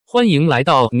欢迎来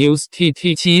到 News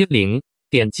TT70，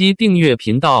点击订阅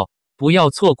频道，不要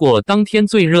错过当天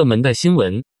最热门的新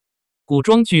闻。古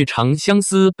装剧《长相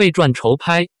思》被传筹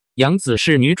拍，杨紫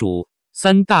是女主，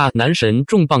三大男神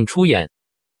重磅出演。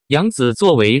杨紫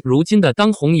作为如今的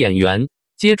当红演员，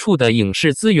接触的影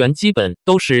视资源基本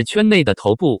都是圈内的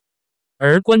头部，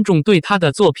而观众对她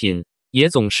的作品也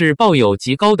总是抱有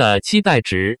极高的期待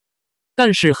值。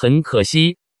但是很可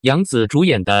惜，杨紫主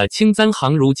演的《青簪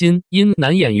行》如今因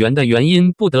男演员的原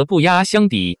因不得不压箱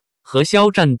底，和肖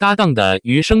战搭档的《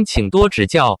余生请多指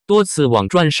教》多次网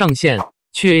传上线，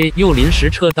却又临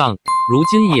时撤档，如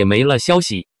今也没了消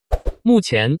息。目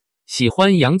前喜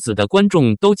欢杨紫的观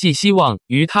众都寄希望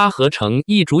与她合成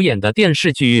一主演的电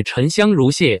视剧《沉香如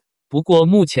屑》，不过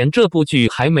目前这部剧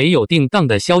还没有定档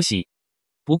的消息。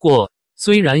不过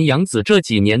虽然杨紫这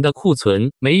几年的库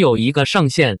存没有一个上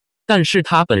限，但是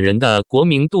她本人的国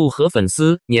民度和粉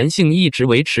丝粘性一直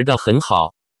维持得很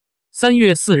好。3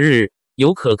月4日，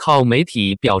有可靠媒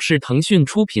体表示，腾讯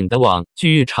出品的网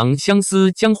剧《长相思》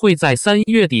将会在3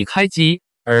月底开机，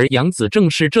而杨紫正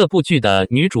是这部剧的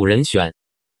女主人选。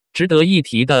值得一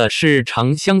提的是，《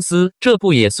长相思》这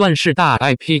部也算是大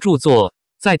IP 著作，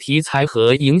在题材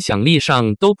和影响力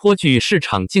上都颇具市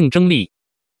场竞争力。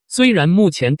虽然目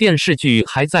前电视剧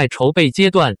还在筹备阶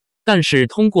段，但是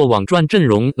通过网传阵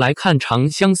容来看，《长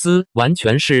相思》完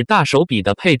全是大手笔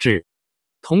的配置。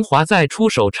桐华在出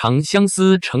手《长相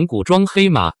思》成古装黑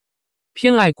马，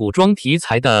偏爱古装题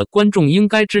材的观众应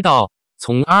该知道，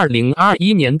从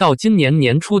2021年到今年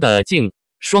年初的晋、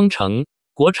双城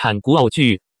国产古偶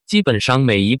剧，基本上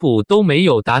每一部都没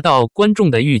有达到观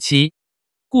众的预期。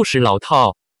故事老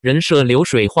套，人设流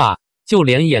水化，就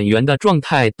连演员的状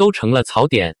态都成了槽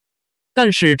点。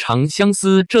但是《长相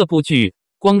思》这部剧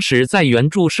光是在原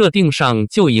著设定上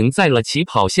就赢在了起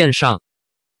跑线上。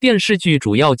电视剧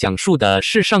主要讲述的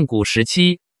是上古时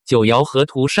期九瑶河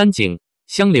图山景、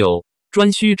香柳、颛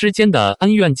顼之间的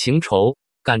恩怨情仇，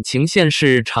感情线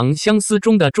是《长相思》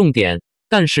中的重点，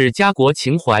但是家国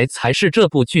情怀才是这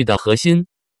部剧的核心。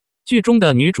剧中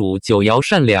的女主九瑶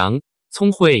善良、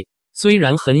聪慧，虽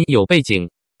然很有背景，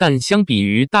但相比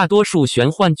于大多数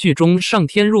玄幻剧中上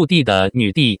天入地的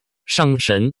女帝、上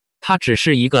神，她只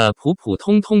是一个普普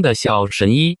通通的小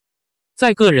神医。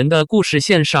在个人的故事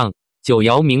线上，九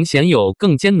瑶明显有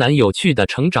更艰难有趣的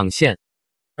成长线，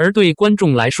而对观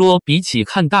众来说，比起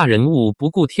看大人物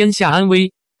不顾天下安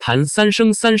危、谈三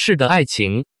生三世的爱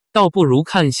情，倒不如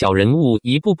看小人物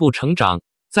一步步成长，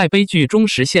在悲剧中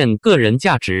实现个人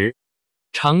价值。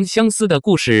长相思的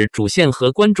故事主线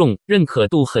和观众认可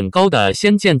度很高的《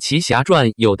仙剑奇侠传》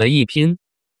有得一拼。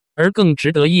而更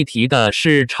值得一提的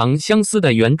是，《长相思》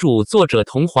的原著作者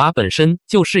桐华本身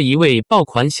就是一位爆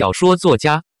款小说作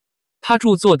家，他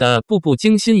著作的《步步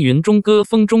惊心》《云中歌》《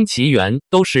风中奇缘》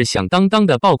都是响当当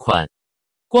的爆款，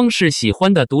光是喜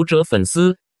欢的读者粉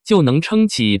丝就能撑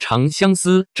起《长相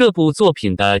思》这部作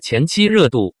品的前期热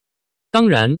度。当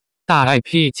然，大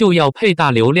IP 就要配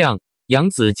大流量，杨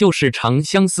紫就是《长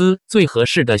相思》最合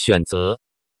适的选择。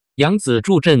杨紫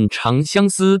助阵《长相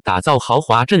思》打造豪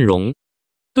华阵容。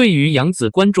对于杨紫，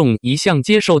观众一向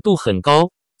接受度很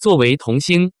高。作为童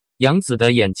星，杨紫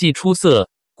的演技出色，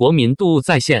国民度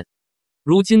在线。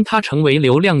如今她成为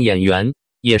流量演员，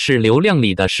也是流量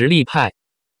里的实力派。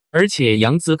而且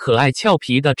杨紫可爱俏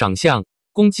皮的长相，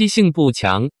攻击性不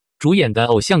强，主演的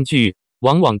偶像剧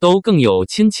往往都更有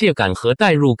亲切感和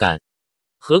代入感。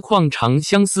何况《长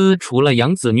相思》除了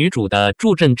杨紫女主的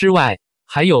助阵之外，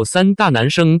还有三大男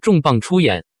生重磅出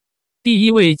演。第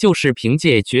一位就是凭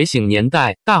借《觉醒年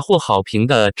代》大获好评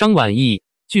的张晚意，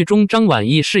剧中张晚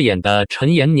意饰演的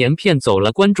陈延年骗走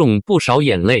了观众不少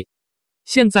眼泪。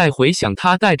现在回想，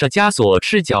她带着枷锁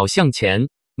赤脚向前，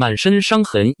满身伤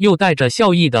痕又带着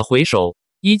笑意的回首，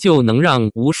依旧能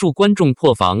让无数观众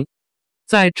破防。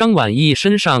在张晚意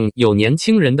身上有年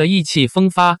轻人的意气风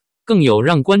发，更有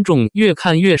让观众越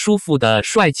看越舒服的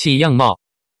帅气样貌。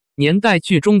年代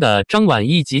剧中的张晚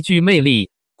意极具魅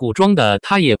力，古装的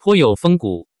她也颇有风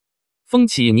骨。风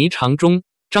起霓裳中，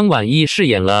张晚意饰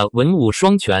演了文武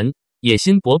双全、野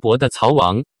心勃勃的曹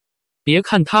王。别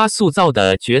看她塑造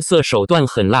的角色手段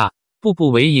狠辣，步步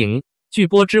为营，剧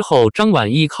播之后，张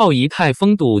晚意靠仪态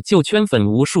风度就圈粉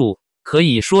无数，可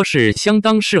以说是相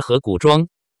当适合古装。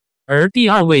而第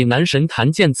二位男神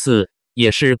谭健次也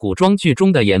是古装剧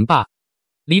中的颜霸。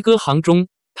离歌行中，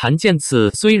谭健次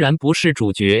虽然不是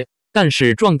主角，但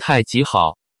是状态极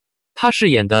好。他饰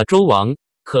演的周王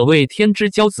可谓天之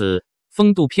骄子，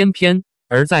风度翩翩。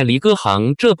而在离歌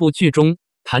行这部剧中，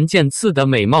谭健次的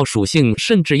美貌属性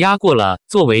甚至压过了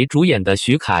作为主演的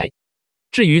徐凯。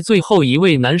至于最后一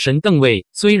位男神邓卫，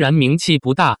虽然名气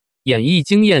不大，演艺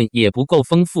经验也不够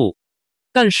丰富，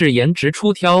但是颜值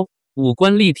出挑，五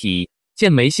官立体，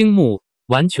剑眉星目，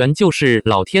完全就是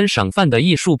老天赏饭的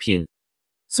艺术品。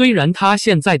虽然他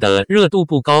现在的热度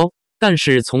不高，但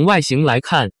是从外形来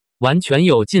看，完全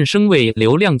有晋升为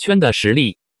流量圈的实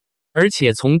力。而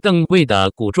且从邓为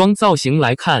的古装造型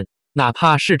来看，哪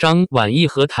怕是张晚意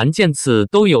和谭健次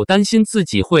都有担心自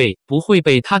己会不会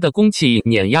被他的攻气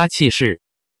碾压气势。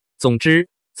总之，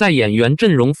在演员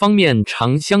阵容方面，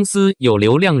长相思有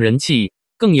流量人气，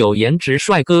更有颜值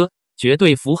帅哥，绝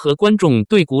对符合观众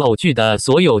对古偶剧的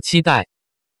所有期待。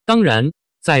当然，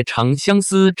在长相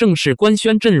思正式官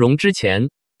宣阵容之前，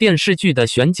电视剧的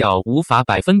选角无法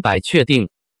100%确定，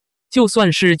就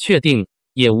算是确定，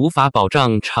也无法保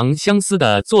障长相思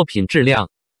的作品质量。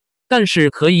但是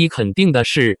可以肯定的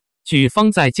是，剧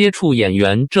方在接触演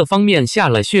员这方面下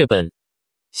了血本，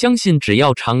相信只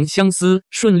要长相思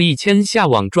顺利签下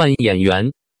网赚演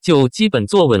员，就基本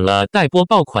坐稳了待播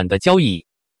爆款的交椅。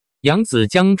杨紫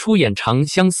将出演长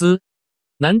相思，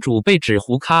男主被指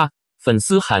胡咖，粉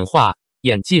丝喊话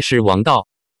演技是王道。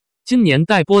今年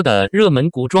待播的热门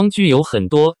古装剧有很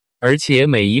多，而且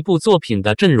每一部作品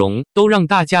的阵容都让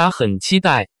大家很期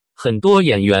待，很多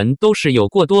演员都是有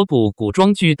过多部古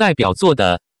装剧代表作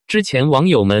的。之前网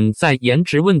友们在颜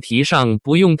值问题上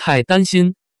不用太担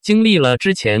心，经历了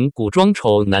之前古装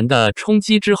丑男的冲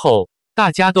击之后，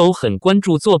大家都很关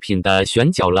注作品的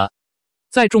选角了。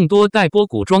在众多待播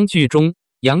古装剧中，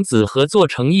杨紫合作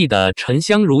成毅的《沉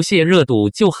香如屑》热度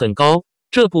就很高，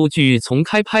这部剧从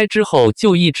开拍之后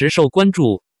就一直受关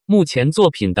注，目前作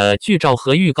品的剧照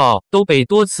和预告都被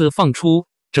多次放出，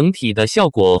整体的效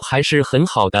果还是很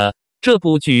好的。这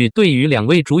部剧对于两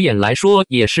位主演来说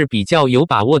也是比较有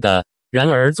把握的，然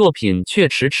而作品却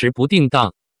迟迟不定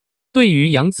档。对于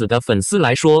杨紫的粉丝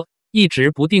来说，一直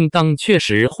不定档确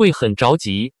实会很着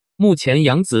急。目前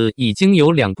杨紫已经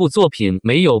有2部作品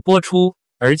没有播出，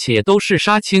而且都是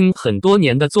杀青很多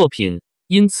年的作品，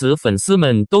因此粉丝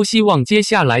们都希望接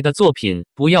下来的作品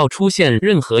不要出现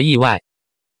任何意外。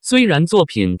虽然作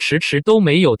品迟迟都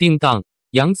没有定档，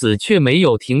杨紫却没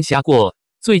有停下过。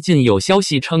最近有消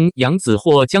息称，杨紫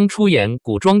或将出演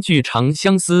古装剧《长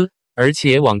相思》，而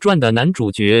且网传的男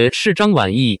主角是张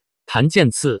晚意、谭健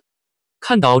次。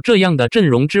看到这样的阵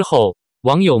容之后，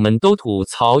网友们都吐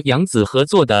槽杨紫合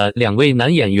作的2位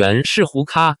男演员是胡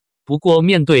咖。不过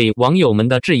面对网友们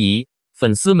的质疑，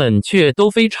粉丝们却都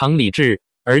非常理智，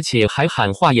而且还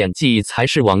喊话演技才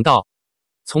是王道。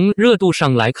从热度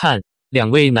上来看，2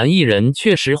位男艺人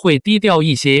确实会低调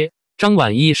一些。张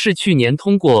晚意是去年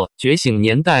通过《觉醒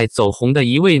年代》走红的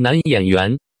一位男演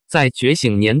员，在《觉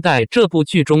醒年代》这部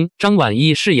剧中，张晚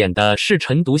意饰演的是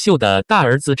陈独秀的大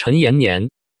儿子陈延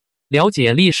年。了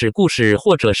解历史故事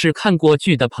或者是看过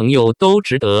剧的朋友都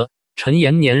值得。陈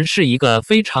延年是一个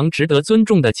非常值得尊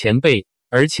重的前辈，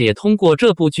而且通过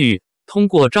这部剧，通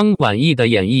过张晚意的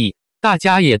演绎，大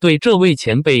家也对这位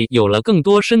前辈有了更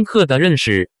多深刻的认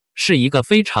识，是一个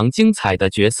非常精彩的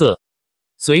角色。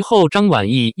随后张晚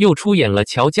意又出演了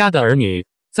乔家的儿女，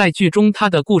在剧中她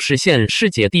的故事线是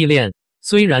姐弟恋，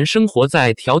虽然生活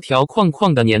在条条框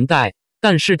框的年代，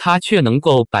但是她却能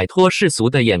够摆脱世俗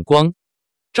的眼光。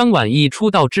张晚意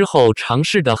出道之后尝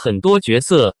试的很多角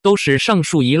色都是上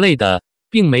述一类的，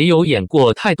并没有演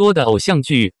过太多的偶像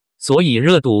剧，所以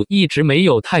热度一直没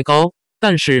有太高，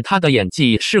但是她的演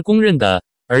技是公认的。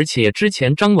而且之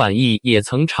前张晚意也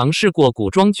曾尝试过古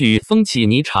装剧《风起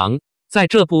霓裳》，在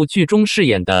这部剧中饰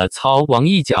演的曹王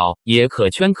一角也可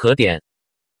圈可点。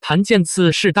谭健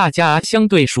次是大家相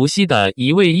对熟悉的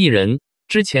一位艺人，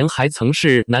之前还曾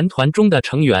是男团中的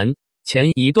成员，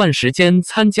前一段时间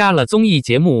参加了综艺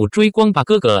节目《追光吧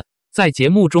哥哥》，在节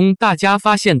目中大家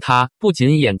发现他不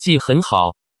仅演技很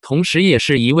好，同时也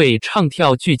是一位唱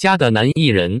跳俱佳的男艺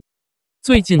人。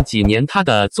最近几年他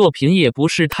的作品也不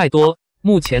是太多，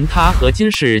目前他和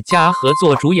金世佳合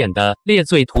作主演的《猎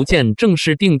罪图鉴》正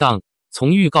式定档，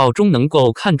从预告中能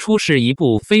够看出是一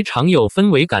部非常有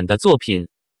氛围感的作品。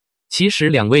其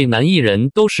实2位男艺人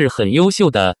都是很优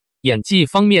秀的，演技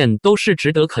方面都是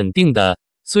值得肯定的，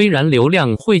虽然流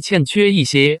量会欠缺一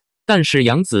些，但是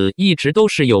杨紫一直都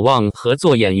是有望合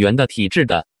作演员的体质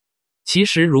的。其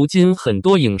实如今很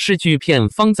多影视剧片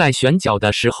方在选角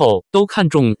的时候都看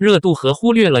重热度和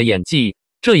忽略了演技，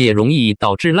这也容易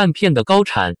导致烂片的高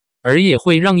产，而也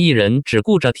会让艺人只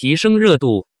顾着提升热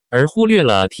度，而忽略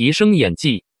了提升演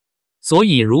技。所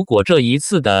以如果这一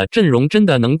次的阵容真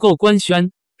的能够官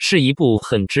宣，是一部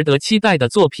很值得期待的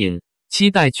作品，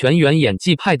期待全员演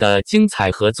技派的精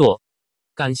彩合作。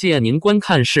感谢您观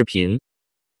看视频，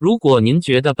如果您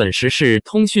觉得本时事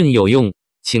通讯有用，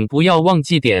请不要忘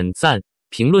记点赞、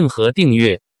评论和订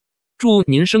阅。祝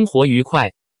您生活愉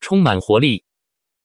快，充满活力。